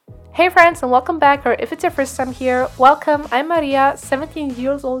Hey friends, and welcome back, or if it's your first time here, welcome. I'm Maria, 17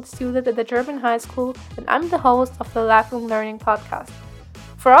 years old student at the German high school, and I'm the host of the Lifelong Learning podcast.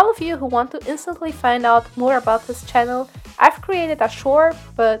 For all of you who want to instantly find out more about this channel, I've created a short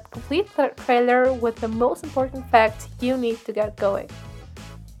but complete trailer with the most important facts you need to get going.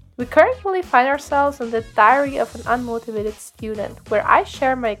 We currently find ourselves in the diary of an unmotivated student, where I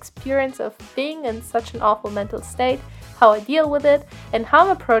share my experience of being in such an awful mental state, how I deal with it, and how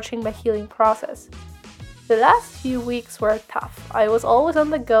I'm approaching my healing process. The last few weeks were tough. I was always on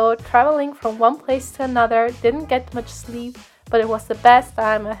the go, traveling from one place to another, didn't get much sleep, but it was the best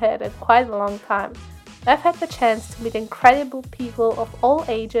time I had in quite a long time. I've had the chance to meet incredible people of all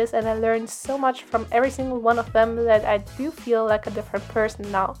ages, and I learned so much from every single one of them that I do feel like a different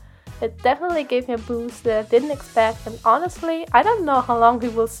person now. It definitely gave me a boost that I didn't expect, and honestly, I don't know how long we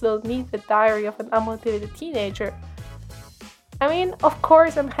will still need the diary of an unmotivated teenager. I mean, of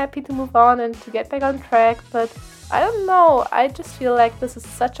course, I'm happy to move on and to get back on track, but I don't know, I just feel like this is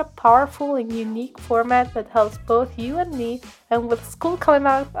such a powerful and unique format that helps both you and me, and with school coming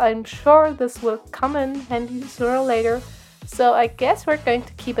up, I'm sure this will come in handy sooner or later, so I guess we're going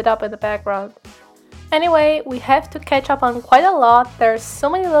to keep it up in the background. Anyway, we have to catch up on quite a lot. There's so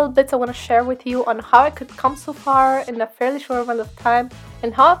many little bits I want to share with you on how I could come so far in a fairly short amount of time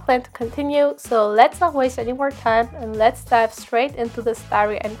and how I plan to continue, so let's not waste any more time and let's dive straight into this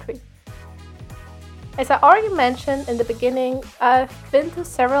diary entry. As I already mentioned in the beginning, I've been to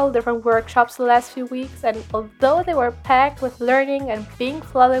several different workshops the last few weeks, and although they were packed with learning and being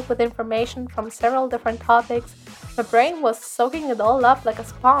flooded with information from several different topics, my brain was soaking it all up like a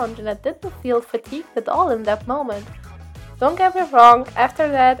sponge, and I didn't feel fatigued at all in that moment. Don't get me wrong, after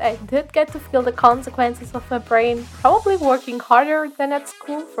that I did get to feel the consequences of my brain probably working harder than at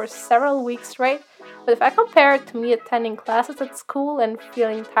school for several weeks straight, but if I compare it to me attending classes at school and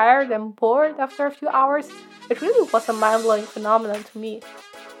feeling tired and bored after a few hours, it really was a mind-blowing phenomenon to me.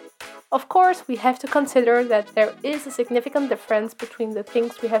 Of course, we have to consider that there is a significant difference between the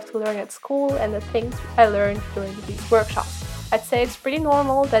things we have to learn at school and the things I learned during these workshops. I'd say it's pretty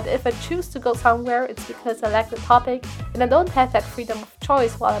normal that if I choose to go somewhere, it's because I like the topic and I don't have that freedom of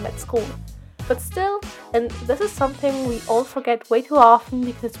choice while I'm at school. But still, and this is something we all forget way too often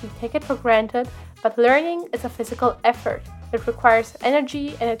because we take it for granted, but learning is a physical effort. It requires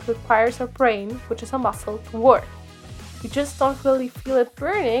energy and it requires our brain, which is a muscle, to work. We just don't really feel it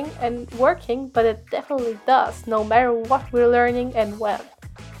burning and working, but it definitely does, no matter what we're learning and when.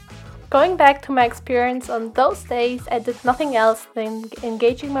 Going back to my experience on those days, I did nothing else than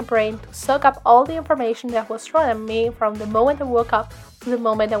engaging my brain to soak up all the information that was thrown at me from the moment I woke up to the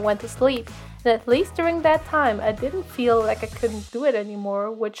moment I went to sleep. And at least during that time, I didn't feel like I couldn't do it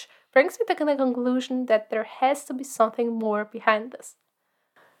anymore, which brings me to the conclusion that there has to be something more behind this.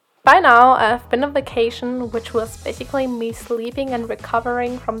 By now, I've been on vacation, which was basically me sleeping and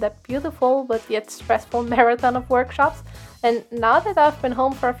recovering from that beautiful but yet stressful marathon of workshops. And now that I've been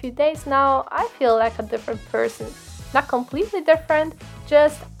home for a few days now, I feel like a different person. Not completely different,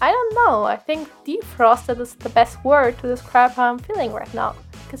 just, I don't know, I think defrosted is the best word to describe how I'm feeling right now.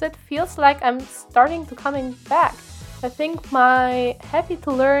 Because it feels like I'm starting to coming back. I think my happy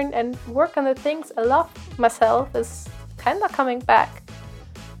to learn and work on the things I love myself is kinda coming back.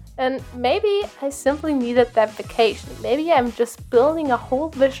 And maybe I simply needed that vacation. Maybe I'm just building a whole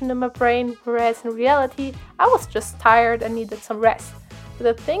vision in my brain, whereas in reality, I was just tired and needed some rest. But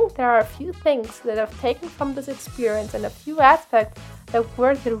I think there are a few things that I've taken from this experience and a few aspects that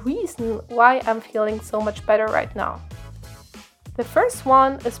were the reason why I'm feeling so much better right now. The first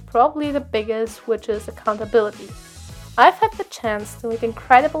one is probably the biggest, which is accountability. I've had the chance to meet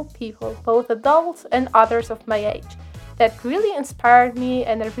incredible people, both adults and others of my age, that really inspired me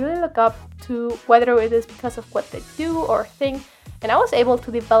and I really look up to, whether it is because of what they do or think, and I was able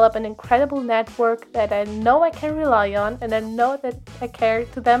to develop an incredible network that I know I can rely on, and I know that I care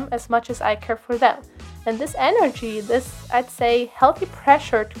to them as much as I care for them. And this energy, this, I'd say, healthy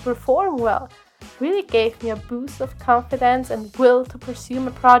pressure to perform well, really gave me a boost of confidence and will to pursue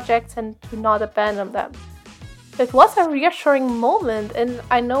my projects and to not abandon them. It was a reassuring moment, and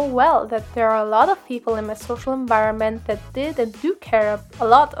I know well that there are a lot of people in my social environment that did and do care a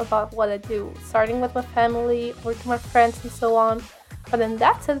lot about what I do, starting with my family or to my friends and so on. But in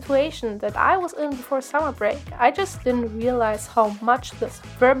that situation that I was in before summer break, I just didn't realize how much this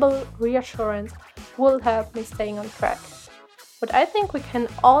verbal reassurance will help me staying on track. But I think we can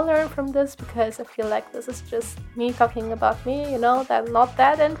all learn from this, because I feel like this is just me talking about me, that not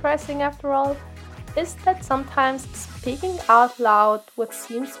that interesting after all. is that sometimes speaking out loud what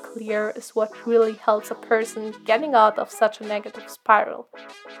seems clear is what really helps a person getting out of such a negative spiral.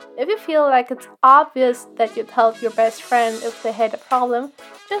 If you feel like it's obvious that you'd help your best friend if they had a problem,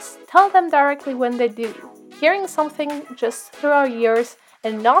 just tell them directly when they do. Hearing something just through our ears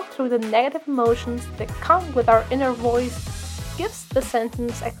and not through the negative emotions that come with our inner voice gives the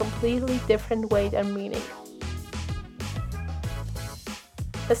sentence a completely different weight and meaning.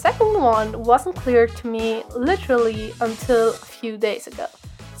 The second one wasn't clear to me literally until a few days ago.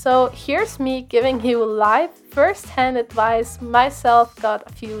 So here's me giving you live first-hand advice myself got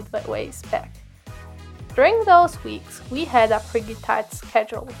a few ways back. During those weeks, we had a pretty tight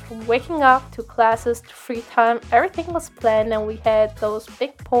schedule. From waking up to classes to free time, everything was planned and we had those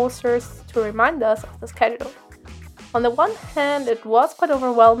big posters to remind us of the schedule. On the one hand, it was quite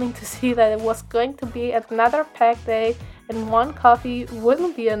overwhelming to see that it was going to be another packed day and one coffee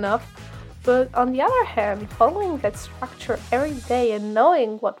wouldn't be enough. But on the other hand, following that structure every day and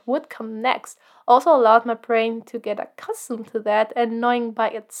knowing what would come next also allowed my brain to get accustomed to that and knowing by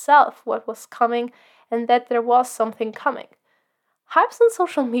itself what was coming and that there was something coming. Hypes on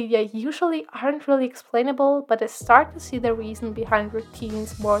social media usually aren't really explainable, but I start to see the reason behind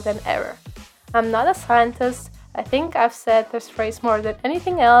routines more than ever. I'm not a scientist. I think I've said this phrase more than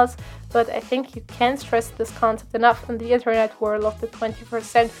anything else, but I think you can't stress this concept enough in the internet world of the 21st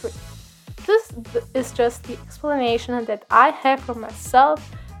century. This is just the explanation that I have for myself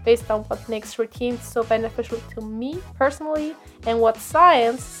based on what makes routines so beneficial to me personally and what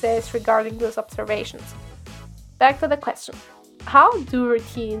science says regarding those observations. Back to the question. How do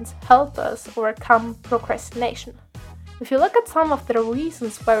routines help us overcome procrastination? If you look at some of the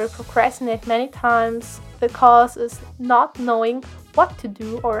reasons why we procrastinate many times, the cause is not knowing what to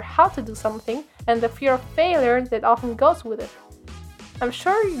do or how to do something and the fear of failure that often goes with it. I'm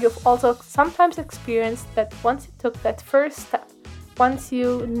sure you've also sometimes experienced that once you took that first step, once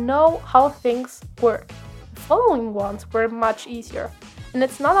you know how things work, the following ones were much easier. And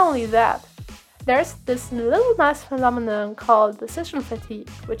it's not only that. There's this little nice phenomenon called decision fatigue,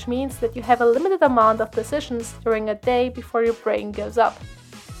 which means that you have a limited amount of decisions during a day before your brain gives up.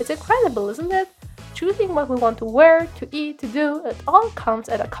 It's incredible, isn't it? Choosing what we want to wear, to eat, to do, it all comes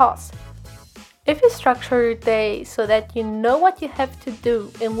at a cost. If you structure your day so that you know what you have to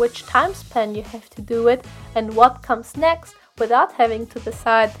do, in which time span you have to do it, and what comes next, without having to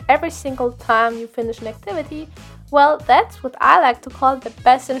decide every single time you finish an activity, well, that's what I like to call the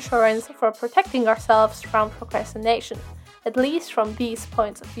best insurance for protecting ourselves from procrastination, at least from these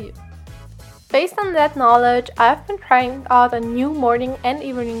points of view. Based on that knowledge, I've been trying out a new morning and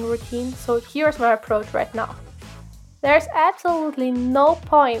evening routine, so here's my approach right now. There's absolutely no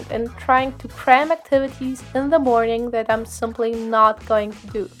point in trying to cram activities in the morning that I'm simply not going to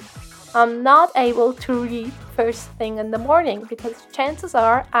do. I'm not able to read first thing in the morning because chances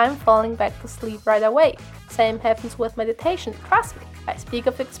are I'm falling back to sleep right away. Same happens with meditation, trust me, I speak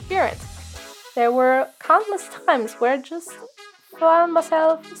of experience. There were countless times where I just found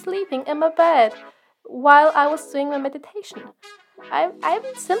myself sleeping in my bed while I was doing my meditation. I'm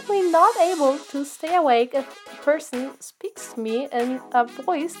simply not able to stay awake if a person speaks to me in a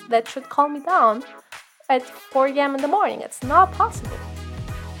voice that should calm me down at 4 a.m. in the morning. It's not possible.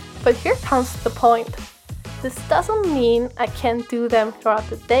 But here comes the point. This doesn't mean I can't do them throughout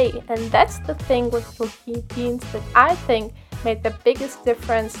the day, and that's the thing with routines that I think made the biggest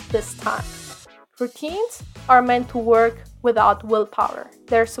difference this time. Routines are meant to work without willpower.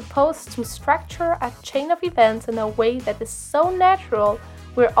 They're supposed to structure a chain of events in a way that is so natural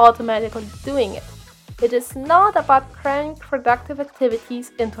we're automatically doing it. It is not about cramming productive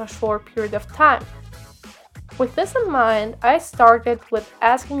activities into a short period of time. With this in mind, I started with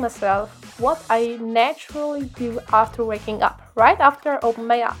asking myself what I naturally do after waking up, right after I open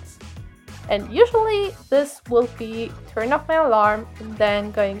my eyes. And usually this will be turn off my alarm and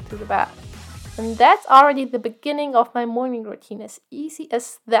then going to the bed. And that's already the beginning of my morning routine, as easy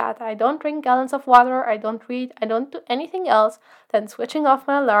as that. I don't drink gallons of water, I don't read, I don't do anything else than switching off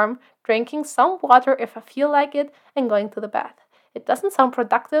my alarm, drinking some water if I feel like it, and going to the bed. It doesn't sound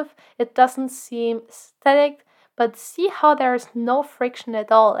productive, it doesn't seem aesthetic, but see how there is no friction at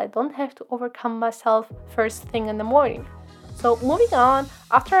all. I don't have to overcome myself first thing in the morning. So moving on,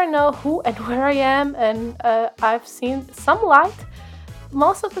 after I know who and where I am and I've seen some light,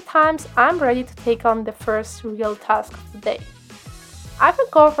 most of the times I'm ready to take on the first real task of the day. I've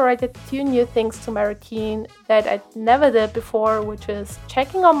incorporated 2 new things to my routine that I never did before, which is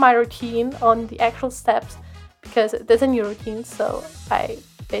checking on my routine on the actual steps, because it is a new routine, so I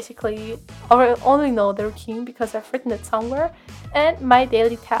basically only know the routine because I've written it somewhere, and my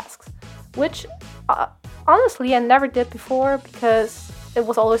daily tasks, which uh, honestly, I never did before because it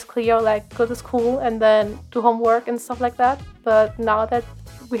was always clear, like, go to school and then do homework and stuff like that. But now that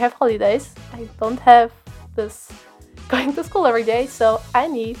we have holidays, I don't have this going to school every day, so I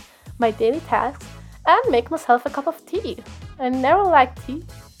need my daily tasks and make myself a cup of tea. I never liked tea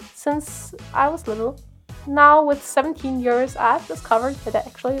since I was little. Now with 17 years, I've discovered that I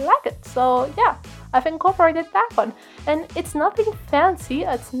actually like it. So yeah, I've incorporated that one. And it's nothing fancy,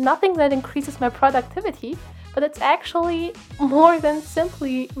 it's nothing that increases my productivity, but it's actually more than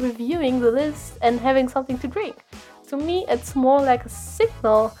simply reviewing the list and having something to drink. To me, it's more like a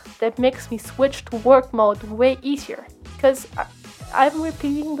signal that makes me switch to work mode way easier, because I'm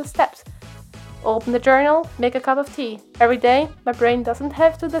repeating the steps. Open the journal, make a cup of tea. Every day, my brain doesn't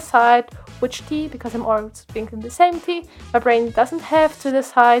have to decide which tea, because I'm always drinking the same tea. My brain doesn't have to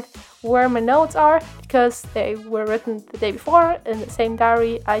decide where my notes are, because they were written the day before in the same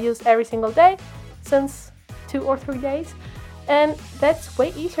diary I use every single day since 2 or 3 days. And that's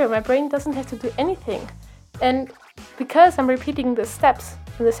way easier. My brain doesn't have to do anything. And because I'm repeating the steps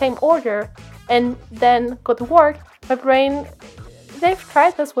in the same order and then go to work, my brain, they've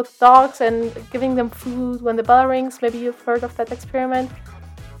tried this with dogs and giving them food when the bell rings. Maybe you've heard of that experiment.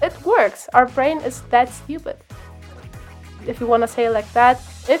 It works. Our brain is that stupid, if you want to say it like that.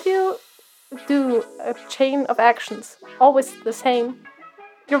 If you do a chain of actions, always the same,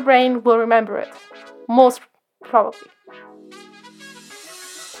 your brain will remember it. Most probably.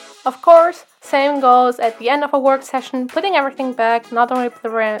 Of course, same goes at the end of a work session. Putting everything back not only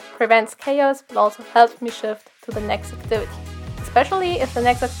prevents chaos, but also helps me shift to the next activity. Especially if the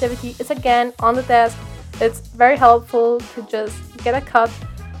next activity is again on the desk, it's very helpful to just get a cut,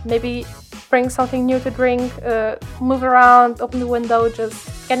 maybe bring something new to drink, move around, open the window.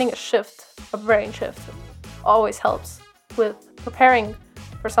 Just getting a shift, a brain shift, always helps with preparing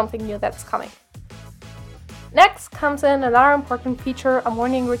for something new that's coming. Next comes in another important feature a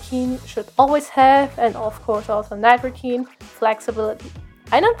morning routine should always have, and of course also a night routine: flexibility.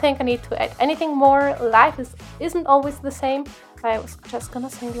 I don't think I need to add anything more. Life isn't always the same. I was just gonna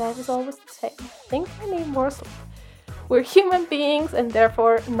say life is always the same. I think I need more sleep. We're human beings and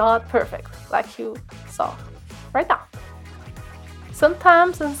therefore not perfect, like you saw right now.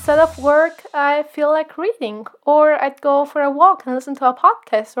 Sometimes instead of work, I feel like reading, or I'd go for a walk and listen to a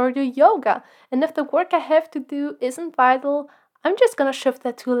podcast or do yoga. And if the work I have to do isn't vital, I'm just gonna shift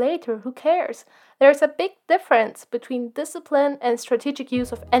that to later. Who cares? There's a big difference between discipline and strategic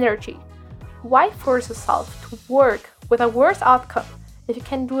use of energy. Why force yourself to work with a worse outcome if you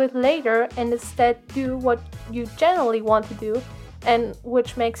can do it later and instead do what you generally want to do and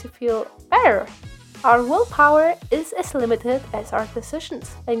which makes you feel better? Our willpower is as limited as our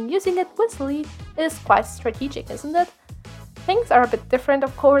decisions, and using it wisely is quite strategic, isn't it? Things are a bit different,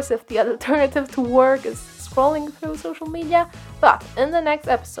 of course, if the alternative to work is scrolling through social media, but in the next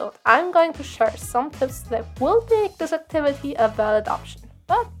episode, I'm going to share some tips that will make this activity a valid option.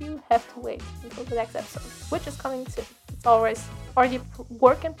 But you have to wait until the next episode, which is coming soon. It's already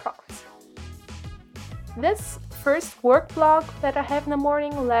work in progress. This first work block that I have in the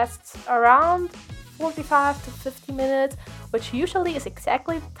morning lasts around 45 to 50 minutes, which usually is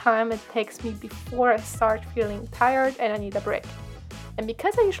exactly the time it takes me before I start feeling tired and I need a break. And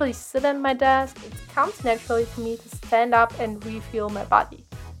because I usually sit at my desk, it comes naturally to me to stand up and refuel my body.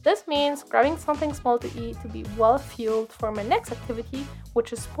 This means grabbing something small to eat to be well fueled for my next activity,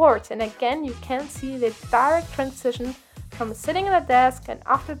 which is sports. And again, you can see the direct transition from sitting at a desk and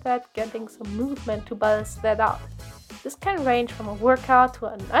after that getting some movement to balance that out. This can range from a workout to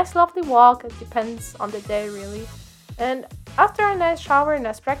a nice lovely walk. It depends on the day really. And after a nice shower,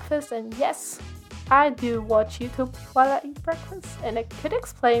 nice breakfast, and yes, I do watch YouTube while I eat breakfast, and I could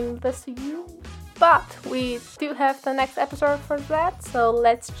explain this to you, but we do have the next episode for that, so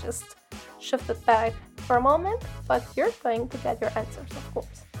let's just shift it back for a moment, but you're going to get your answers, of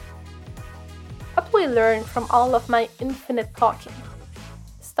course. What do we learn from all of my infinite talking?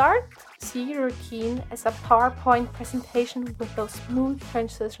 Start see your routine as a PowerPoint presentation with those smooth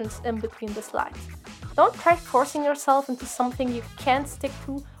transitions in between the slides. Don't try forcing yourself into something you can't stick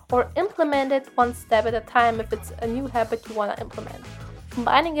to, or implement it one step at a time if it's a new habit you want to implement.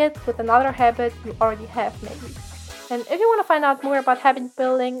 Combining it with another habit you already have maybe. And if you want to find out more about habit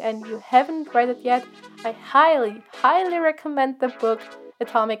building and you haven't read it yet, I highly recommend the book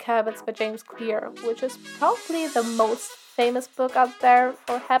Atomic Habits by James Clear, which is probably the most famous book out there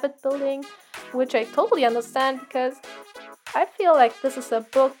for habit building, which I totally understand because I feel like this is a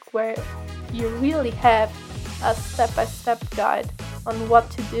book where you really have a step-by-step guide on what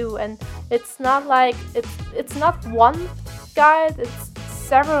to do, and it's not like it's not one guide, it's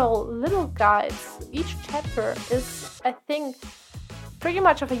several little guides. Each chapter is, I think, pretty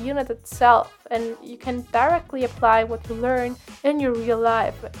much of a unit itself, and you can directly apply what you learn in your real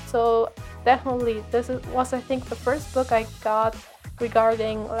life. So definitely was, I think, the first book I got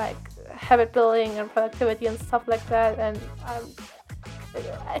regarding like habit building and productivity and stuff like that. And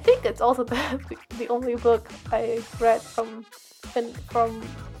I think it's also the only book I read from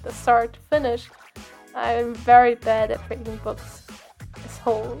the start to finish. I'm very bad at reading books, this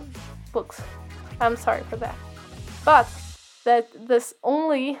whole books. I'm sorry for that. But that this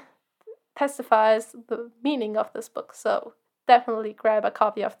only testifies the meaning of this book, so definitely grab a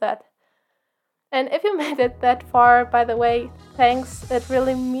copy of that. And if you made it that far, by the way, thanks. It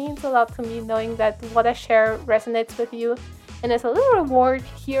really means a lot to me knowing that what I share resonates with you. And as a little reward,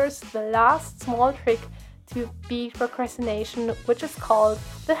 here's the last small trick to beat procrastination, which is called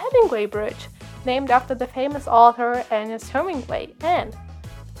the Hemingway Bridge, named after the famous author Ernest Hemingway. And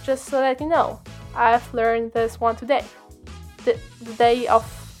just so that you know, I've learned this one today, the day of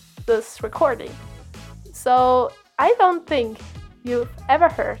this recording. So I don't think you've ever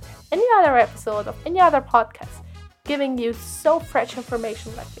heard any other episode of any other podcast giving you so fresh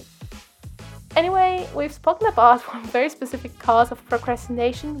information like this. Anyway, we've spoken about one very specific cause of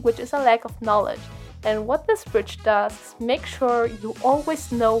procrastination, which is a lack of knowledge. And what this bridge does is make sure you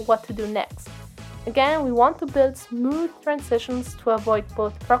always know what to do next. Again, we want to build smooth transitions to avoid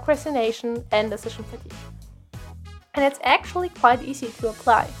both procrastination and decision fatigue. And it's actually quite easy to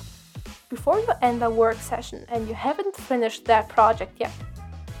apply. Before you end a work session and you haven't finished that project yet,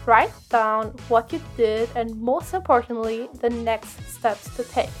 write down what you did and, most importantly, the next steps to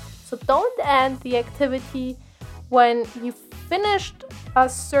take. So don't end the activity when you finished a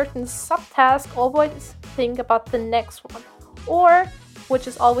certain subtask. Always think about the next one. Or, which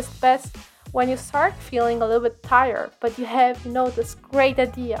is always the best, when you start feeling a little bit tired, but you have, this great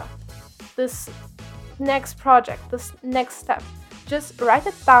idea, this next project, this next step, just write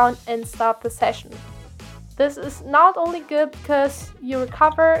it down and stop the session. This is not only good because you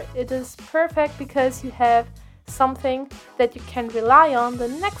recover, it is perfect because you have something that you can rely on the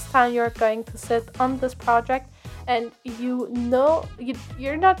next time you're going to sit on this project, and you're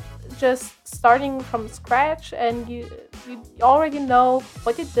not just starting from scratch, and you already know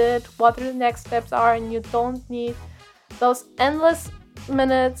what you did, what the next steps are, and you don't need those endless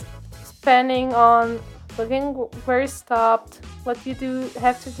minutes spending on looking where you stopped, what you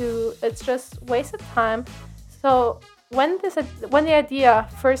have to do. It's just wasted time. So when the idea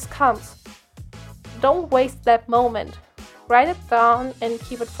first comes, don't waste that moment. Write it down and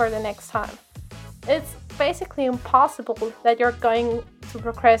keep it for the next time. It's basically impossible that you're going to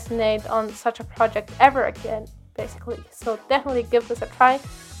procrastinate on such a project ever again, basically. So definitely give this a try.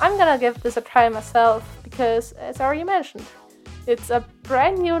 I'm gonna give this a try myself because, as I already mentioned, it's a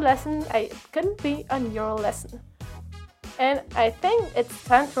brand new lesson. It couldn't be a neural lesson. And I think it's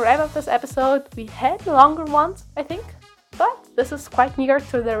time to wrap up this episode. We had longer ones, I think, but this is quite near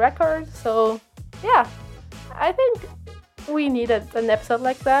to the record. So yeah, I think we needed an episode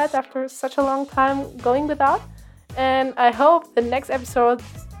like that after such a long time going without. And I hope the next episodes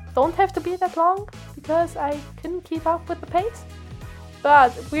don't have to be that long because I couldn't keep up with the pace.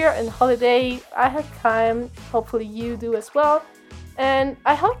 But we're in holiday, I have time, hopefully you do as well. And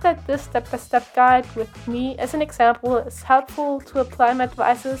I hope that this step-by-step guide with me as an example is helpful to apply my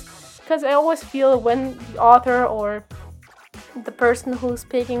advices, because I always feel when the author or the person who's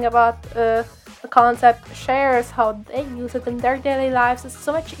speaking about the concept shares how they use it in their daily lives, it's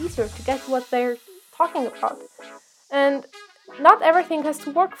so much easier to get what they're talking about. And not everything has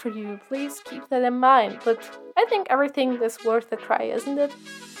to work for you, please keep that in mind, but I think everything is worth a try, isn't it?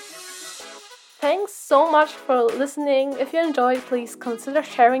 Thanks so much for listening. If you enjoyed, please consider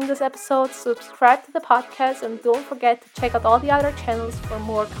sharing this episode, subscribe to the podcast, and don't forget to check out all the other channels for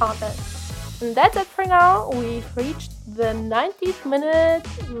more content. And that's it for now. We've reached the 90th minute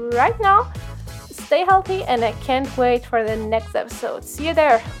right now. Stay healthy, and I can't wait for the next episode. See you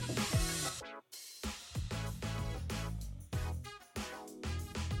there.